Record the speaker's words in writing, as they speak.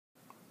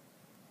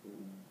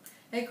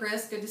Hey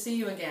Chris, good to see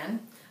you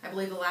again. I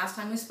believe the last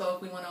time we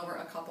spoke we went over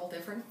a couple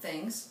different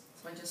things,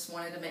 so I just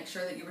wanted to make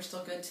sure that you were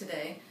still good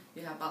today.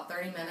 You have about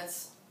 30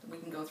 minutes, we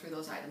can go through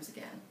those items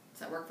again. Does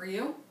that work for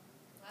you?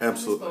 Absolutely.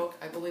 Last time we spoke,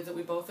 I believe that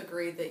we both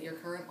agreed that your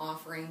current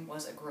offering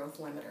was a growth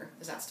limiter.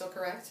 Is that still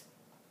correct?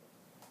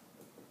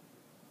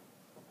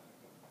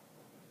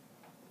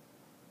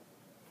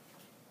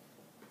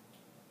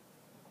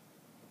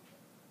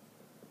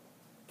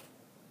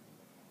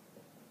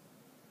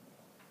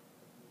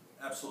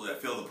 Absolutely. I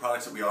feel the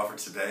products that we offer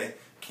today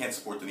can't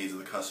support the needs of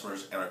the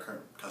customers and our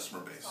current customer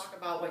base. Talk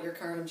about what your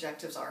current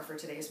objectives are for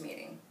today's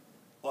meeting.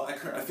 Well, I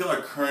feel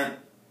our current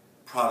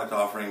product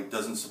offering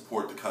doesn't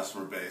support the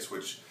customer base,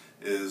 which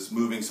is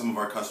moving some of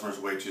our customers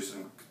away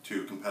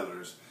to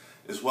competitors,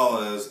 as well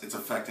as it's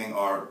affecting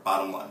our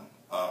bottom line.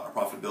 Our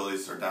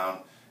profitabilities are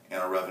down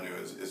and our revenue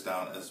is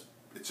down. As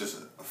it's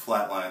just a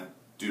flat line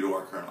due to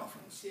our current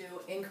offerings. To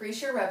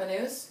increase your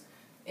revenues,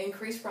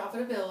 increase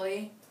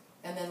profitability,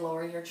 and then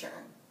lower your churn.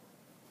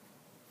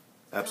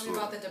 Absolutely.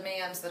 Tell me about the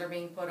demands that are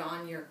being put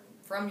on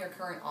from your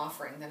current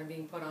offering that are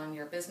being put on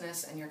your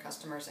business and your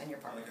customers and your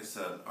partners. Like I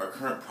said, our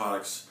current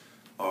products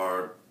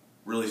are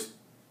really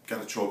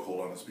got a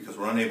chokehold on us because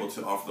we're unable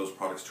to offer those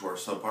products to our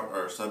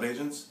sub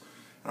agents,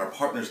 and our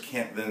partners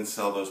can't then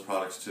sell those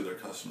products to their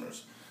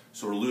customers.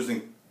 So we're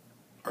losing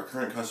our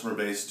current customer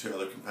base to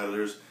other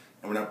competitors,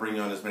 and we're not bringing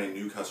on as many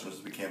new customers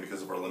as we can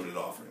because of our limited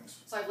offerings.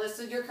 So I've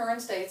listed your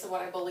current states of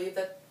what I believe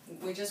that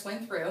we just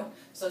went through.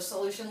 So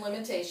solution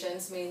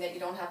limitations, meaning that you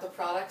don't have the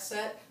product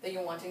set that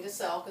you're wanting to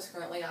sell, because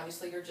currently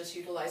obviously you're just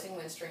utilizing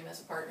Windstream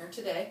as a partner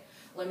today.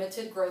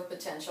 Limited growth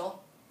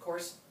potential, of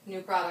course,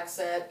 new product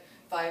set,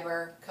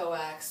 fiber,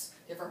 coax,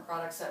 different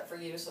product set for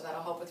you, so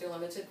that'll help with your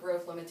limited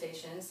growth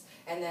limitations,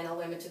 and then a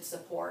limited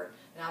support.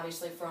 And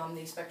obviously from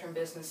the Spectrum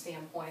Business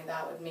standpoint,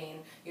 that would mean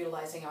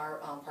utilizing our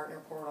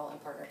Partner Portal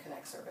and Partner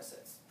Connect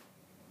services.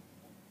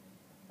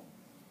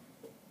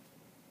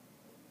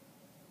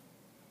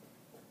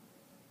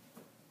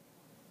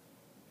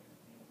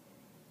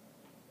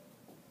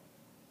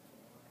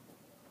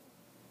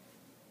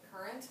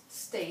 Current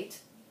state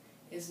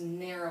is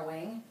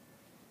narrowing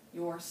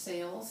your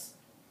sales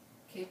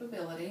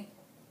capability,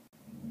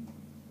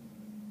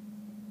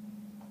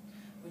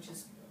 which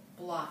is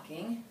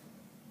blocking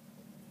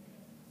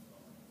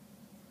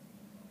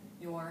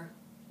your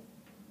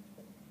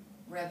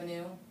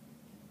revenue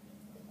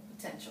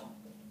potential.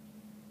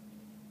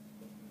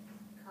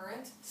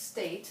 Current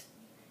state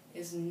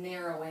is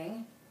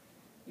narrowing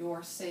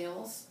your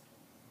sales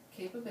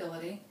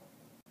capability,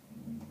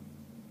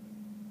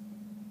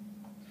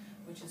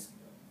 which is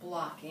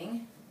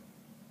blocking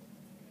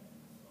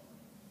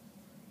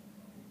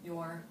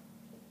your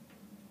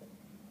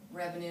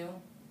revenue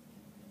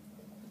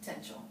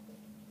potential.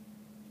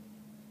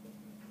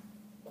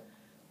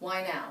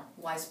 Why now?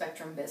 Why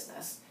Spectrum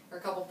Business? Here are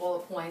a couple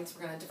bullet points.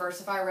 We're going to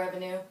diversify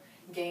revenue,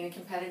 gain a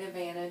competitive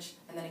advantage,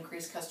 and then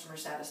increase customer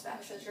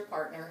satisfaction. As your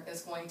partner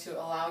is going to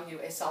allow you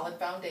a solid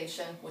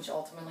foundation, which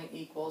ultimately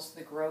equals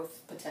the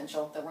growth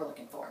potential that we're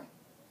looking for.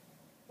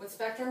 With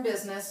Spectrum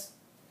Business,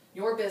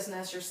 your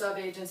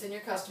sub-agents, and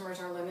your customers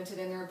are limited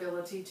in their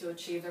ability to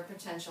achieve their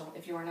potential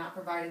if you are not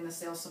providing the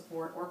sales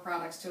support or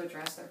products to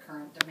address their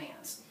current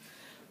demands.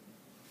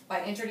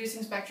 By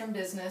introducing Spectrum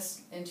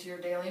Business into your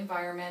daily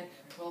environment,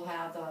 we'll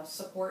have the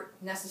support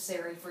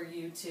necessary for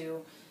you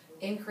to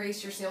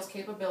increase your sales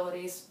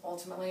capabilities,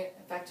 ultimately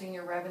affecting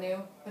your revenue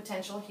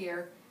potential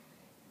here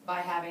by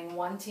having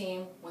one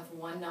team with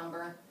one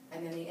number,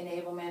 and then the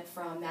enablement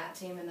from that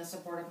team and the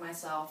support of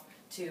myself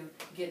to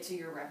get to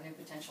your revenue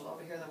potential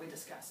over here that we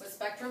discussed. With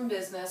Spectrum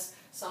Business,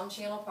 some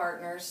channel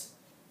partners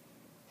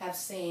have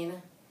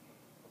seen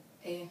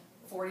a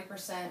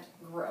 40%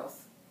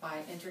 growth by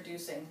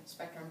introducing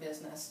Spectrum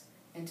Business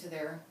into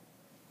their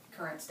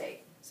current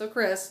state. So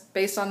Chris,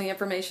 based on the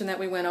information that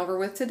we went over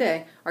with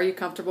today, are you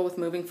comfortable with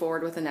moving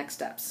forward with the next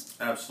steps?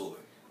 Absolutely.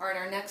 All right,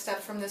 our next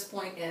step from this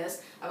point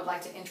is I would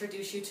like to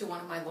introduce you to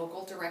one of my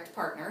local direct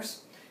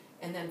partners.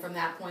 And then from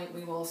that point,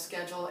 we will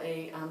schedule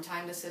a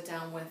time to sit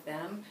down with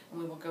them,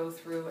 and we will go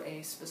through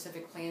a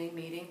specific planning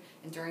meeting.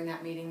 And during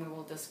that meeting, we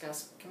will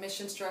discuss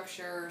commission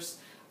structures,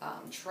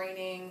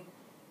 training,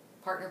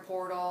 partner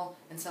portal,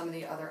 and some of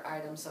the other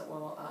items that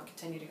we'll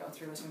continue to go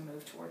through as we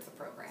move towards the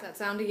program. Does that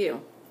sound to you?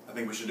 I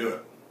think we should do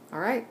it. All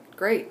right,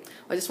 great. Well,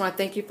 I just want to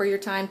thank you for your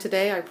time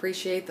today. I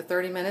appreciate the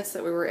 30 minutes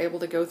that we were able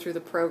to go through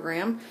the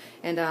program,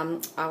 and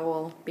I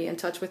will be in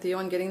touch with you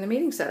on getting the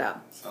meeting set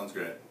up. Sounds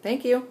great.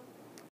 Thank you.